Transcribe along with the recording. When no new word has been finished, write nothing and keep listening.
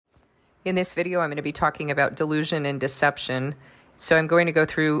In this video, I'm going to be talking about delusion and deception. So I'm going to go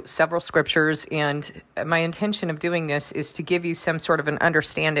through several scriptures, and my intention of doing this is to give you some sort of an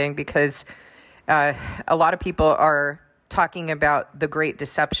understanding, because a lot of people are talking about the great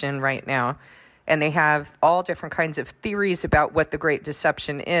deception right now, and they have all different kinds of theories about what the great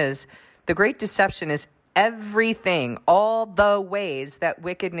deception is. The great deception is everything, all the ways that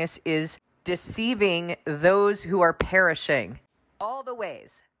wickedness is deceiving those who are perishing. All the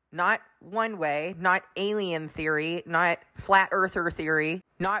ways. Not one way, not alien theory, not flat earther theory,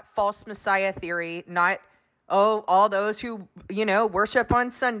 not false messiah theory, not, all those who, worship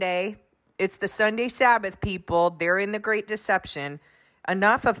on Sunday. It's the Sunday Sabbath people. They're in the great deception.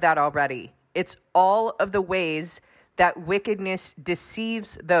 Enough of that already. It's all of the ways that wickedness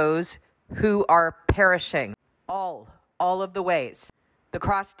deceives those who are perishing. All of the ways. The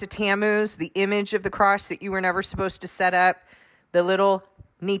cross to Tammuz, the image of the cross that you were never supposed to set up, the little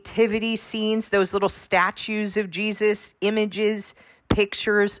nativity scenes, those little statues of Jesus, images,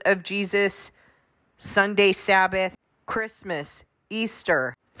 pictures of Jesus, Sunday Sabbath, Christmas,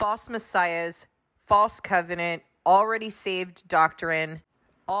 Easter, false messiahs, false covenant, already saved doctrine,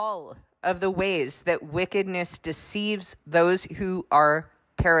 all of the ways that wickedness deceives those who are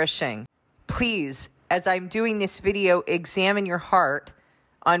perishing. Please, as I'm doing this video, examine your heart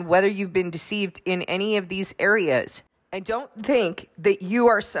on whether you've been deceived in any of these areas. And don't think that you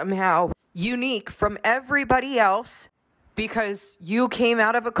are somehow unique from everybody else because you came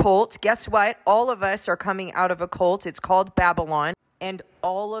out of a cult. Guess what? All of us are coming out of a cult. It's called Babylon. And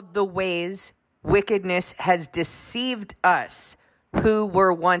all of the ways wickedness has deceived us who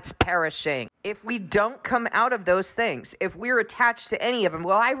were once perishing. If we don't come out of those things, if we're attached to any of them,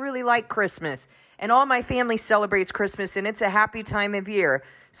 well, I really like Christmas, and all my family celebrates Christmas, and it's a happy time of year,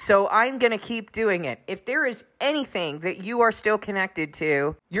 so I'm going to keep doing it. If there is anything that you are still connected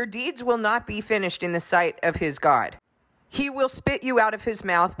to, your deeds will not be finished in the sight of his God. He will spit you out of his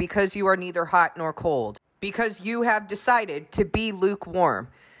mouth because you are neither hot nor cold, because you have decided to be lukewarm.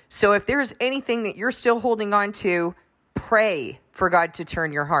 So if there's anything that you're still holding on to, pray for God to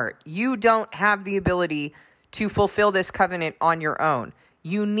turn your heart. You don't have the ability to fulfill this covenant on your own.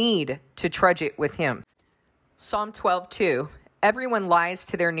 You need to trudge it with him. Psalm 12:2. Everyone lies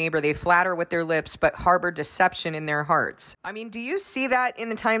to their neighbor. They flatter with their lips, but harbor deception in their hearts. I mean, do you see that in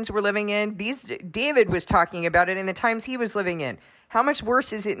the times we're living in? David was talking about it in the times he was living in. How much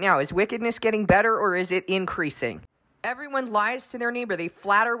worse is it now? Is wickedness getting better, or is it increasing? Everyone lies to their neighbor. They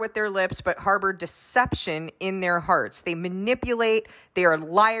flatter with their lips, but harbor deception in their hearts. They manipulate. They are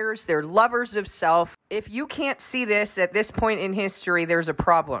liars. They're lovers of self. If you can't see this at this point in history, there's a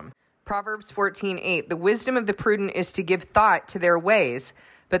problem. Proverbs 14:8. The wisdom of the prudent is to give thought to their ways,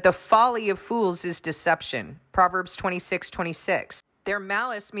 but the folly of fools is deception. Proverbs 26:26. Their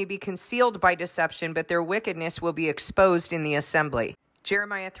malice may be concealed by deception, but their wickedness will be exposed in the assembly.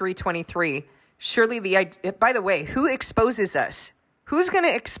 Jeremiah 3:23. Surely by the way, who exposes us? Who's going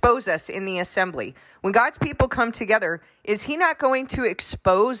to expose us in the assembly? When God's people come together, is he not going to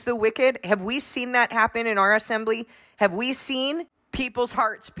expose the wicked? Have we seen that happen in our assembly? Have we seen people's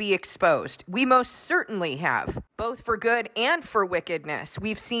hearts be exposed? We most certainly have, both for good and for wickedness.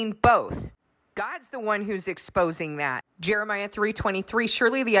 We've seen both. God's the one who's exposing that. Jeremiah 3:23,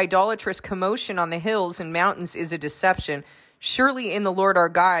 surely the idolatrous commotion on the hills and mountains is a deception. Surely in the Lord our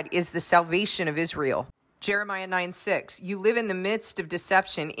God is the salvation of Israel. Jeremiah 9:6, you live in the midst of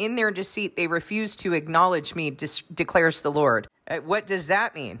deception. In their deceit, they refuse to acknowledge me, declares the Lord. What does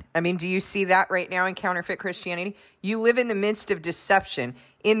that mean? I mean, do you see that right now in counterfeit Christianity? You live in the midst of deception.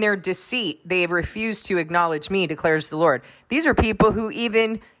 In their deceit, they refuse to acknowledge me, declares the Lord. These are people who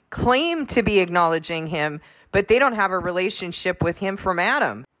even claim to be acknowledging him, but they don't have a relationship with him from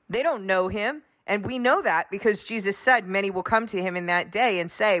Adam. They don't know him. And we know that because Jesus said many will come to him in that day and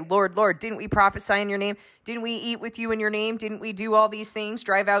say, Lord, Lord, didn't we prophesy in your name? Didn't we eat with you in your name? Didn't we do all these things,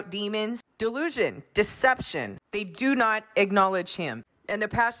 drive out demons? Delusion, deception. They do not acknowledge him. And the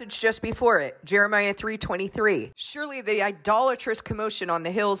passage just before it, Jeremiah 3:23. Surely the idolatrous commotion on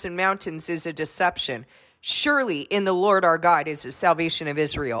the hills and mountains is a deception. Surely in the Lord our God is the salvation of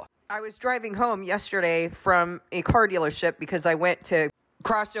Israel. I was driving home yesterday from a car dealership because I went to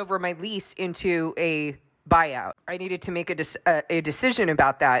cross over my lease into a buyout. I needed to make a decision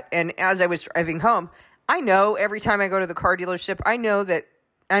about that. And as I was driving home, I know every time I go to the car dealership, I know that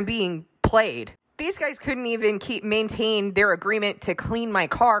I'm being played. These guys couldn't even maintain their agreement to clean my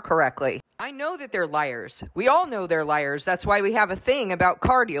car correctly. I know that they're liars. We all know they're liars. That's why we have a thing about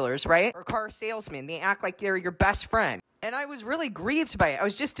car dealers, right? Or car salesmen. They act like they're your best friend. And I was really grieved by it. I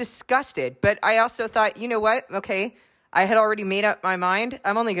was just disgusted. But I also thought, you know what? Okay, I had already made up my mind.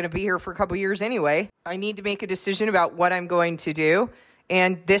 I'm only going to be here for a couple years anyway. I need to make a decision about what I'm going to do,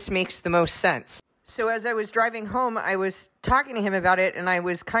 and this makes the most sense. So as I was driving home, I was talking to him about it, and I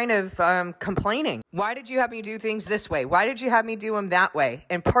was kind of complaining. Why did you have me do things this way? Why did you have me do them that way?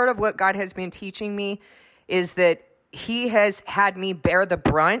 And part of what God has been teaching me is that he has had me bear the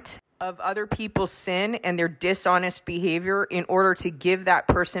brunt of other people's sin and their dishonest behavior in order to give that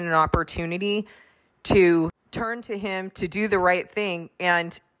person an opportunity to turn to him, to do the right thing.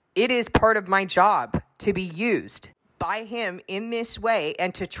 And it is part of my job to be used by him in this way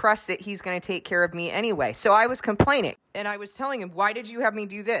and to trust that he's going to take care of me anyway. So I was complaining and I was telling him, why did you have me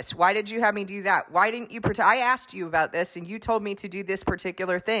do this? Why did you have me do that? Why didn't you I asked you about this and you told me to do this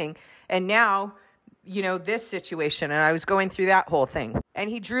particular thing. And now, this situation. And I was going through that whole thing. And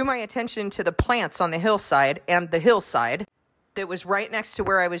he drew my attention to the plants on the hillside and the hillside that was right next to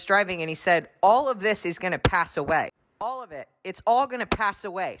where I was driving. And he said, all of this is going to pass away. All of it. It's all going to pass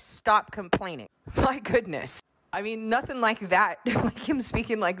away. Stop complaining. My goodness. I mean, nothing like that, like him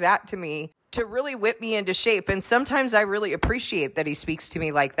speaking like that to me, to really whip me into shape. And sometimes I really appreciate that he speaks to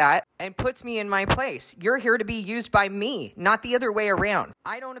me like that and puts me in my place. You're here to be used by me, not the other way around.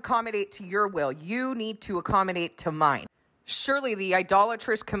 I don't accommodate to your will. You need to accommodate to mine. Surely the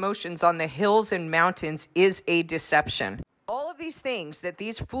idolatrous commotions on the hills and mountains is a deception. All of these things that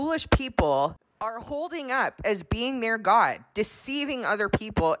these foolish people are holding up as being their God, deceiving other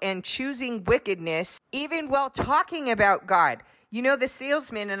people and choosing wickedness, even while talking about God. The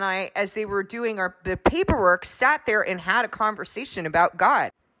salesman and I, as they were doing the paperwork, sat there and had a conversation about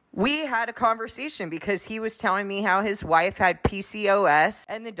God. We had a conversation because he was telling me how his wife had PCOS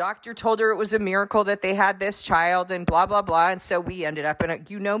and the doctor told her it was a miracle that they had this child and blah, blah, blah. And so we ended up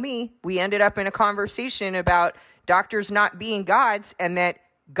we ended up in a conversation about doctors not being gods and that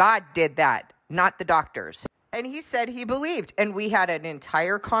God did that, not the doctors. And he said he believed. And we had an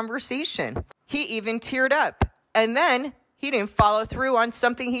entire conversation. He even teared up. And then he didn't follow through on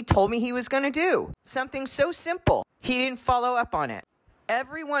something he told me he was going to do. Something so simple. He didn't follow up on it.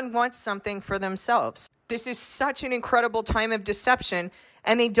 Everyone wants something for themselves. This is such an incredible time of deception.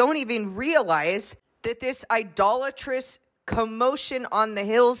 And they don't even realize that this idolatrous commotion on the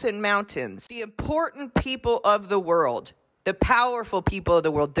hills and mountains, the important people of the world, the powerful people of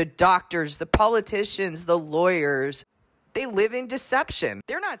the world, the doctors, the politicians, the lawyers, they live in deception.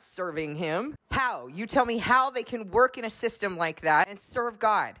 They're not serving him. How? You tell me how they can work in a system like that and serve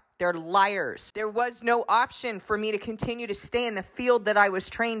God. They're liars. There was no option for me to continue to stay in the field that I was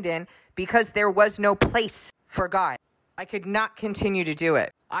trained in because there was no place for God. I could not continue to do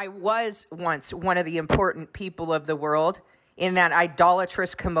it. I was once one of the important people of the world in that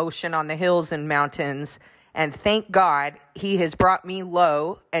idolatrous commotion on the hills and mountains. And thank God he has brought me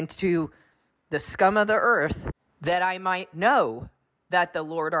low and to the scum of the earth that I might know that the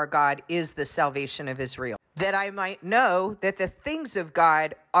Lord our God is the salvation of Israel. That I might know that the things of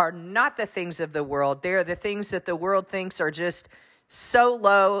God are not the things of the world. They are the things that the world thinks are just so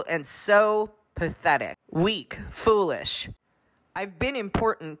low and so pathetic, weak, foolish. I've been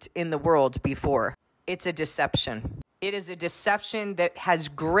important in the world before. It's a deception. It is a deception that has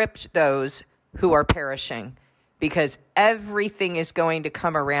gripped those who are perishing because everything is going to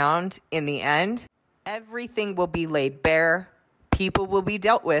come around in the end. Everything will be laid bare. People will be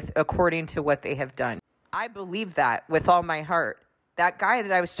dealt with according to what they have done. I believe that with all my heart. That guy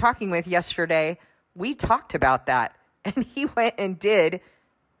that I was talking with yesterday, we talked about that. And he went and did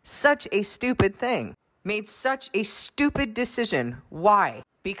such a stupid thing. Made such a stupid decision. Why?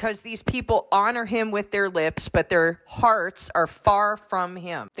 Because these people honor him with their lips, but their hearts are far from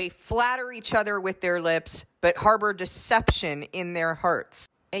him. They flatter each other with their lips, but harbor deception in their hearts.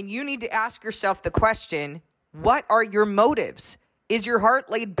 And you need to ask yourself the question, what are your motives? Is your heart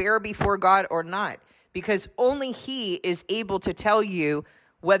laid bare before God or not? Because only he is able to tell you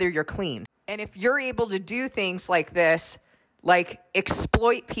whether you're clean. And if you're able to do things like this, like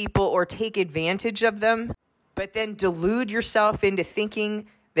exploit people or take advantage of them, but then delude yourself into thinking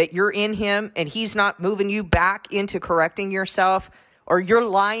that you're in him and he's not moving you back into correcting yourself, or you're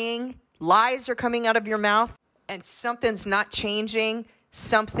lying, lies are coming out of your mouth and something's not changing,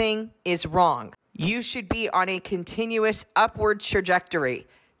 something is wrong. You should be on a continuous upward trajectory.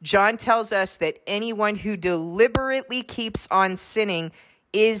 John tells us that anyone who deliberately keeps on sinning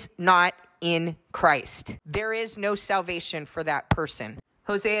is not in Christ. There is no salvation for that person.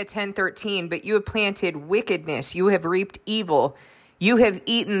 Hosea 10:13, but you have planted wickedness, you have reaped evil, you have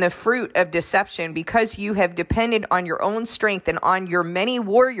eaten the fruit of deception because you have depended on your own strength and on your many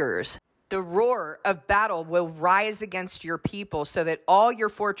warriors. The roar of battle will rise against your people so that all your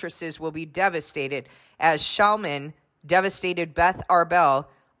fortresses will be devastated as Shalman devastated Beth Arbel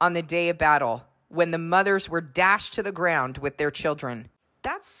on the day of battle, when the mothers were dashed to the ground with their children.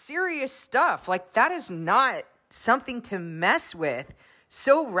 That's serious stuff. Like, that is not something to mess with.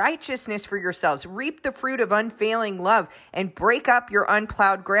 Sow righteousness for yourselves. Reap the fruit of unfailing love and break up your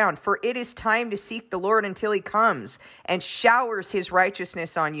unplowed ground. For it is time to seek the Lord until he comes and showers his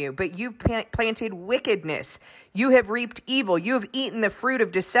righteousness on you. But you've planted wickedness. You have reaped evil. You have eaten the fruit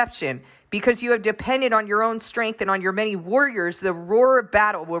of deception. Because you have depended on your own strength and on your many warriors, the roar of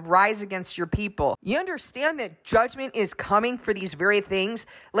battle will rise against your people. You understand that judgment is coming for these very things?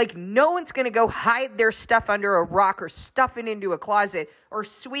 Like, no one's going to go hide their stuff under a rock or stuff it into a closet or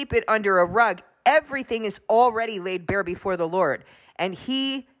sweep it under a rug. Everything is already laid bare before the Lord, and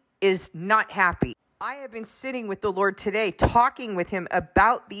he is not happy. I have been sitting with the Lord today, talking with him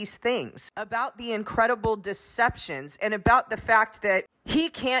about these things, about the incredible deceptions, and about the fact that he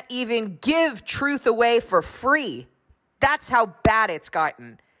can't even give truth away for free. That's how bad it's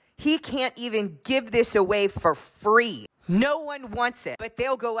gotten. He can't even give this away for free. No one wants it, but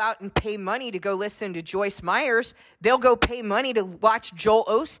they'll go out and pay money to go listen to Joyce Myers. They'll go pay money to watch Joel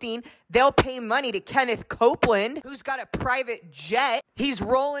Osteen. They'll pay money to Kenneth Copeland, who's got a private jet. He's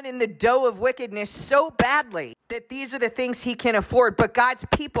rolling in the dough of wickedness so badly that these are the things he can afford. But God's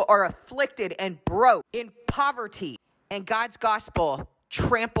people are afflicted and broke in poverty, and God's gospel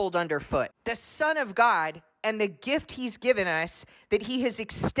trampled underfoot. The Son of God and the gift he's given us that he has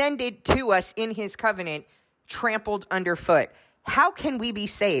extended to us in his covenant trampled underfoot. How can we be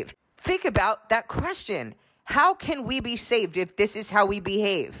saved? Think about that question. How can we be saved if this is how we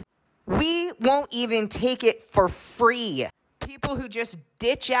behave? We won't even take it for free. People who just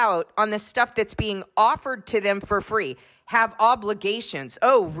ditch out on the stuff that's being offered to them for free have obligations.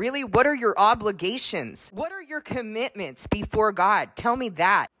 Oh, really? What are your obligations? What are your commitments before God? Tell me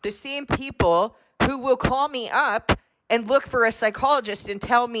that. The same people who will call me up and look for a psychologist and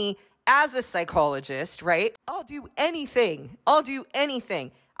tell me, as a psychologist, right? I'll do anything.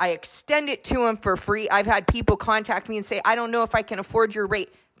 I extend it to them for free. I've had people contact me and say, I don't know if I can afford your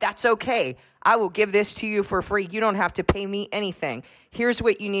rate. That's okay. I will give this to you for free. You don't have to pay me anything. Here's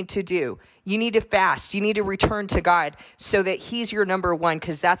what you need to do. You need to fast. You need to return to God so that he's your number one,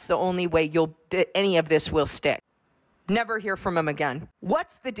 because that's the only way that any of this will stick. Never hear from him again.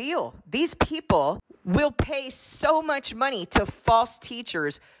 What's the deal? These people will pay so much money to false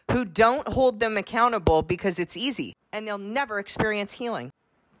teachers who don't hold them accountable because it's easy, and they'll never experience healing.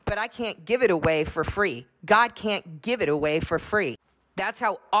 But I can't give it away for free. God can't give it away for free. That's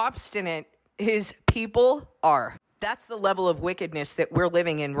how obstinate his people are. That's the level of wickedness that we're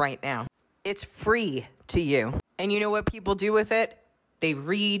living in right now. It's free to you. And you know what people do with it? They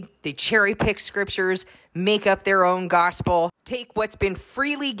read, they cherry pick scriptures, make up their own gospel, take what's been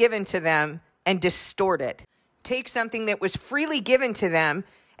freely given to them and distort it. Take something that was freely given to them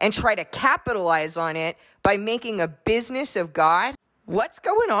and try to capitalize on it by making a business of God. What's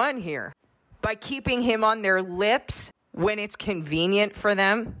going on here? By keeping him on their lips when it's convenient for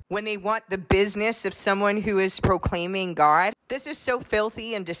them, when they want the business of someone who is proclaiming God. This is so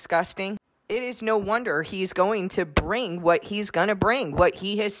filthy and disgusting. It is no wonder he's going to bring what he's going to bring, what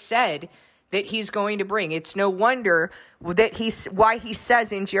he has said that he's going to bring. It's no wonder that why he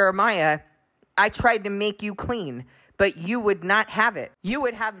says in Jeremiah, I tried to make you clean, but you would not have it. You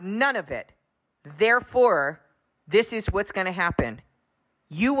would have none of it. Therefore, this is what's going to happen.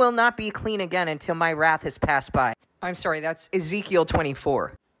 You will not be clean again until my wrath has passed by. I'm sorry, that's Ezekiel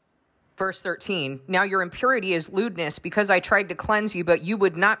 24. Verse 13, now your impurity is lewdness, because I tried to cleanse you, but you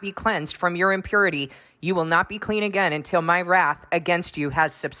would not be cleansed from your impurity. You will not be clean again until my wrath against you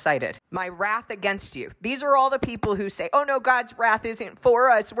has subsided. My wrath against you. These are all the people who say, oh no, God's wrath isn't for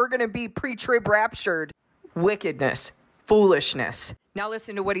us. We're going to be pre-trib raptured. Wickedness, foolishness. Now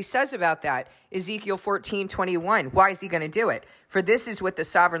listen to what he says about that. Ezekiel 14:21. Why is he going to do it? For this is what the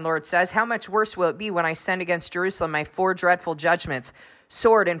sovereign Lord says. How much worse will it be when I send against Jerusalem my 4 dreadful judgments,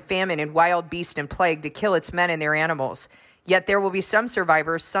 sword and famine and wild beast and plague, to kill its men and their animals. Yet there will be some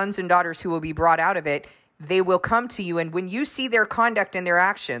survivors, sons and daughters, who will be brought out of it. They will come to you, and when you see their conduct and their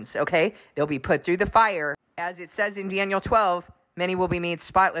actions, okay, they'll be put through the fire. As it says in Daniel 12, many will be made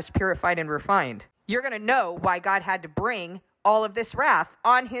spotless, purified, and refined. You're going to know why God had to bring all of this wrath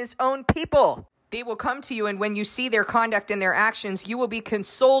on his own people. They will come to you, and when you see their conduct and their actions, you will be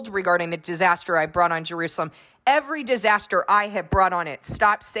consoled regarding the disaster I brought on Jerusalem. Every disaster I have brought on it.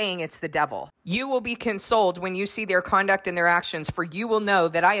 Stop saying it's the devil. You will be consoled when you see their conduct and their actions, for you will know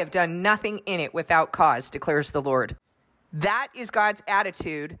that I have done nothing in it without cause, declares the Lord. That is God's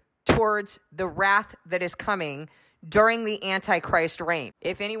attitude towards the wrath that is coming during the Antichrist reign.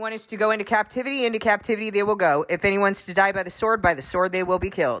 If anyone is to go into captivity they will go. If anyone's to die by the sword they will be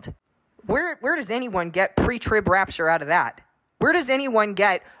killed. Where does anyone get pre-trib rapture out of that? Where does anyone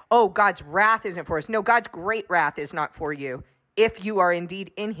get, oh, God's wrath isn't for us? No, God's great wrath is not for you if you are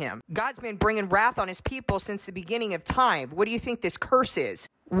indeed in him. God's been bringing wrath on his people since the beginning of time. What do you think this curse is?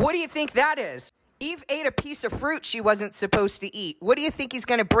 What do you think that is? Eve ate a piece of fruit she wasn't supposed to eat. What do you think he's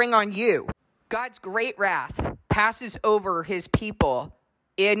going to bring on you? God's great wrath passes over his people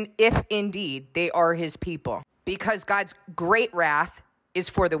if indeed they are his people, because God's great wrath is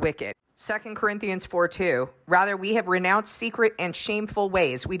for the wicked. 2 Corinthians 4:2, rather we have renounced secret and shameful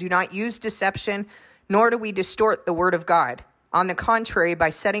ways. We do not use deception, nor do we distort the word of God. On the contrary, by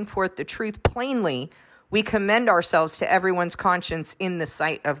setting forth the truth plainly, we commend ourselves to everyone's conscience in the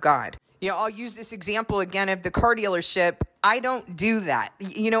sight of God. I'll use this example again of the car dealership. I don't do that.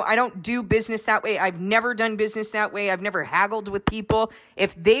 I don't do business that way. I've never done business that way. I've never haggled with people.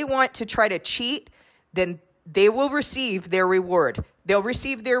 If they want to try to cheat, then they will receive their reward. They'll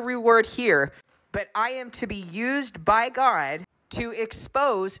receive their reward here. But I am to be used by God to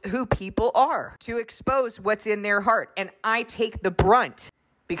expose who people are, to expose what's in their heart. And I take the brunt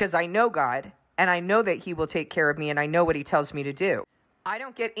because I know God and I know that he will take care of me and I know what he tells me to do. I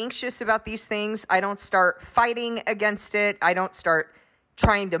don't get anxious about these things. I don't start fighting against it. I don't start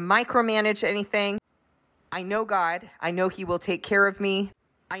trying to micromanage anything. I know God. I know he will take care of me.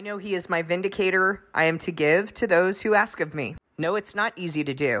 I know he is my vindicator. I am to give to those who ask of me. No, it's not easy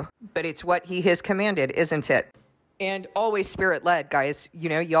to do, but it's what he has commanded, isn't it? And always spirit-led, guys.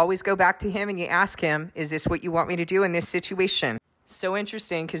 You always go back to him and you ask him, is this what you want me to do in this situation? So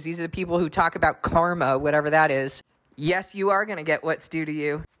interesting, because these are the people who talk about karma, whatever that is. Yes, you are going to get what's due to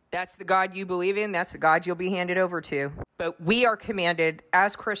you. That's the God you believe in. That's the God you'll be handed over to. But we are commanded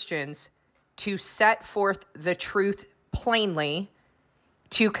as Christians to set forth the truth plainly,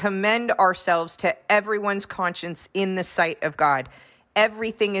 to commend ourselves to everyone's conscience in the sight of God.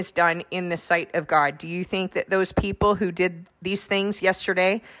 Everything is done in the sight of God. Do you think that those people who did these things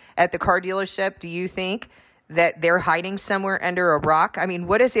yesterday at the car dealership, do you think that they're hiding somewhere under a rock? I mean,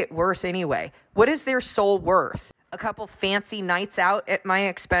 what is it worth anyway? What is their soul worth? A couple fancy nights out at my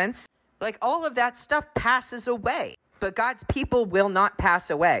expense? Like, all of that stuff passes away. But God's people will not pass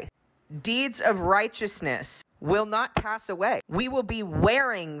away. Deeds of righteousness will not pass away. We will be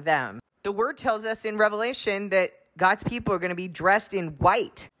wearing them. The word tells us in Revelation that God's people are going to be dressed in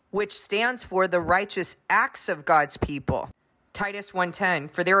white, which stands for the righteous acts of God's people. Titus 1:10,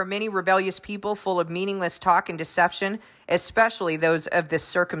 for there are many rebellious people full of meaningless talk and deception, especially those of the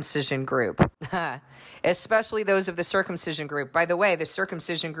circumcision group. Especially those of the circumcision group. By the way, the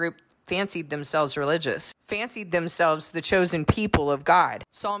circumcision group fancied themselves religious, fancied themselves the chosen people of God.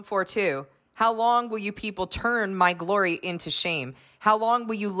 Psalm 4:2, how long will you people turn my glory into shame? How long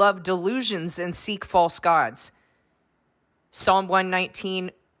will you love delusions and seek false gods? Psalm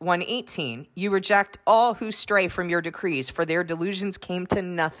 119, 118, you reject all who stray from your decrees, for their delusions came to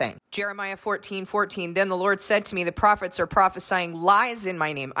nothing. Jeremiah 14:14, then the Lord said to me, the prophets are prophesying lies in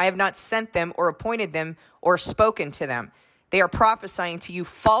my name. I have not sent them or appointed them or spoken to them. They are prophesying to you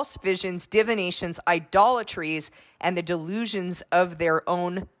false visions, divinations, idolatries, and the delusions of their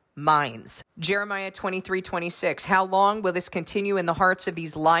own minds. Jeremiah 23:26, how long will this continue in the hearts of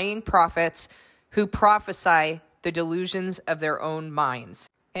these lying prophets who prophesy the delusions of their own minds?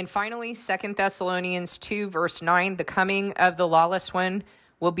 And finally, 2 Thessalonians 2, verse 9, the coming of the lawless one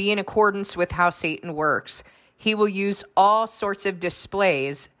will be in accordance with how Satan works. He will use all sorts of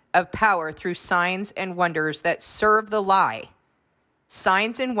displays of power through signs and wonders that serve the lie.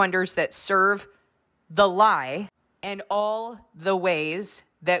 Signs and wonders that serve the lie, and all the ways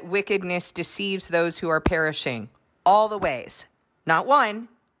that wickedness deceives those who are perishing. All the ways. Not one,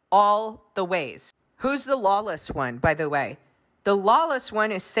 all the ways. Who's the lawless one, by the way? The lawless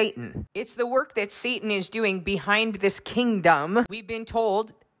one is Satan. It's the work that Satan is doing behind this kingdom. We've been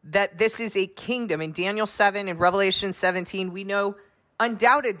told that this is a kingdom. In Daniel 7 and Revelation 17, we know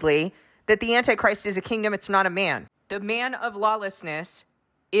undoubtedly that the Antichrist is a kingdom. It's not a man. The man of lawlessness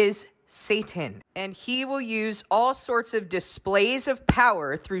is Satan. And he will use all sorts of displays of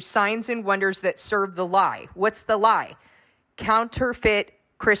power through signs and wonders that serve the lie. What's the lie? Counterfeit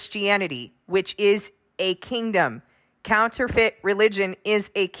Christianity, which is a kingdom. Counterfeit religion is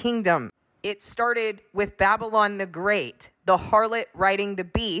a kingdom. It started with Babylon the Great, the harlot riding the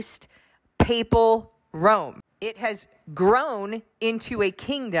beast, papal Rome. It has grown into a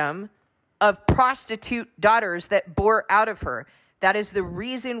kingdom of prostitute daughters that bore out of her. That is the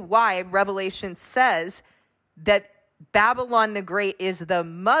reason why Revelation says that Babylon the Great is the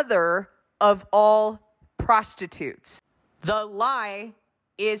mother of all prostitutes. The lie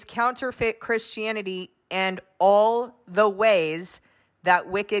is counterfeit Christianity and all the ways that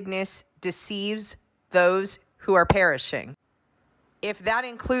wickedness deceives those who are perishing. If that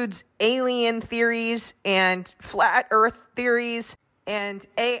includes alien theories and flat earth theories and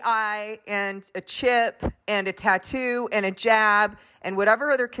AI and a chip and a tattoo and a jab and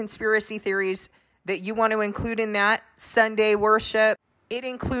whatever other conspiracy theories that you want to include in that Sunday worship, it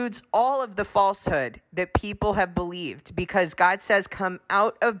includes all of the falsehood that people have believed, because God says, come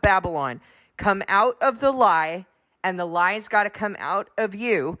out of Babylon, come out of the lie, and the lie's got to come out of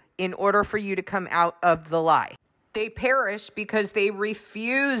you in order for you to come out of the lie. They perish because they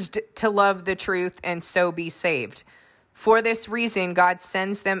refused to love the truth and so be saved. For this reason, God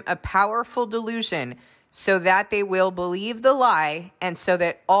sends them a powerful delusion so that they will believe the lie, and so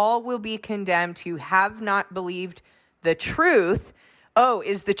that all will be condemned who have not believed the truth. Oh,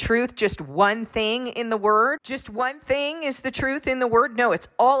 is the truth just one thing in the word? Just one thing is the truth in the word? No, it's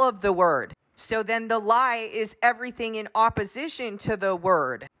all of the word. So then the lie is everything in opposition to the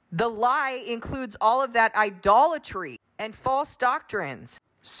word. The lie includes all of that idolatry and false doctrines,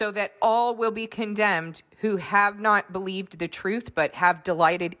 so that all will be condemned who have not believed the truth but have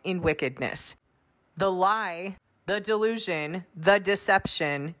delighted in wickedness. The lie, the delusion, the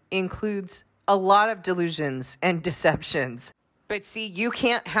deception includes a lot of delusions and deceptions. But see, you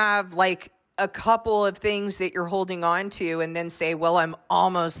can't have like a couple of things that you're holding on to and then say, well, I'm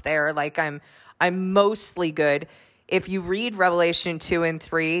almost there. Like I'm mostly good. If you read Revelation 2 and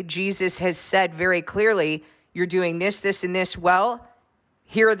 3, Jesus has said very clearly, you're doing this, this, and this well.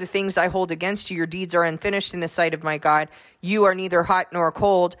 Here are the things I hold against you. Your deeds are unfinished in the sight of my God. You are neither hot nor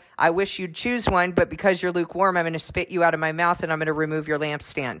cold. I wish you'd choose one, but because you're lukewarm, I'm going to spit you out of my mouth and I'm going to remove your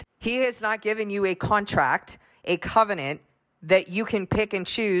lampstand. He has not given you a contract, a covenant, that you can pick and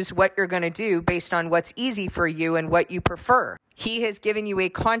choose what you're going to do based on what's easy for you and what you prefer. He has given you a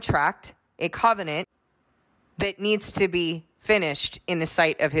contract, a covenant, that needs to be finished in the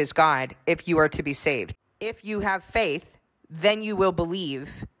sight of his God if you are to be saved. If you have faith, then you will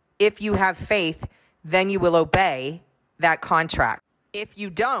believe. If you have faith, then you will obey that contract. If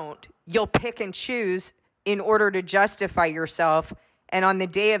you don't, you'll pick and choose in order to justify yourself. And on the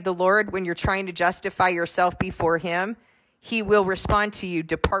day of the Lord, when you're trying to justify yourself before him, he will respond to you,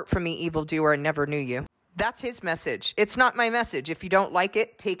 depart from me, evildoer, I never knew you. That's his message. It's not my message. If you don't like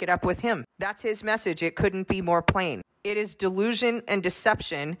it, take it up with him. That's his message. It couldn't be more plain. It is delusion and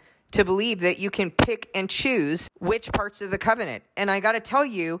deception to believe that you can pick and choose which parts of the covenant. And I got to tell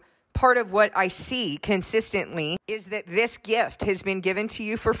you, part of what I see consistently is that this gift has been given to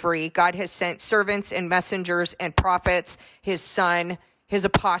you for free. God has sent servants and messengers and prophets, his son, his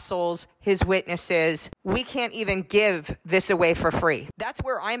apostles, his witnesses. We can't even give this away for free. That's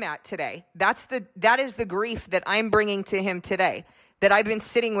where I'm at today. That is the grief that I'm bringing to him today, that I've been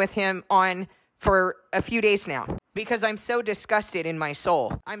sitting with him on for a few days now, because I'm so disgusted in my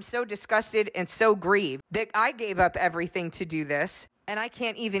soul. I'm so disgusted and so grieved that I gave up everything to do this, and I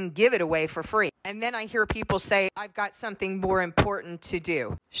can't even give it away for free. And then I hear people say, I've got something more important to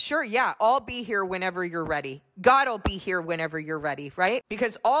do. Sure, yeah, I'll be here whenever you're ready. God will be here whenever you're ready, right?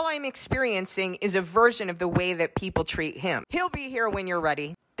 Because all I'm experiencing is a version of the way that people treat him. He'll be here when you're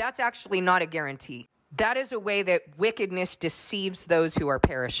ready. That's actually not a guarantee. That is a way that wickedness deceives those who are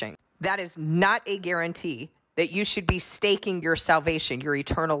perishing. That is not a guarantee that you should be staking your salvation, your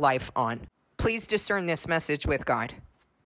eternal life on. Please discern this message with God.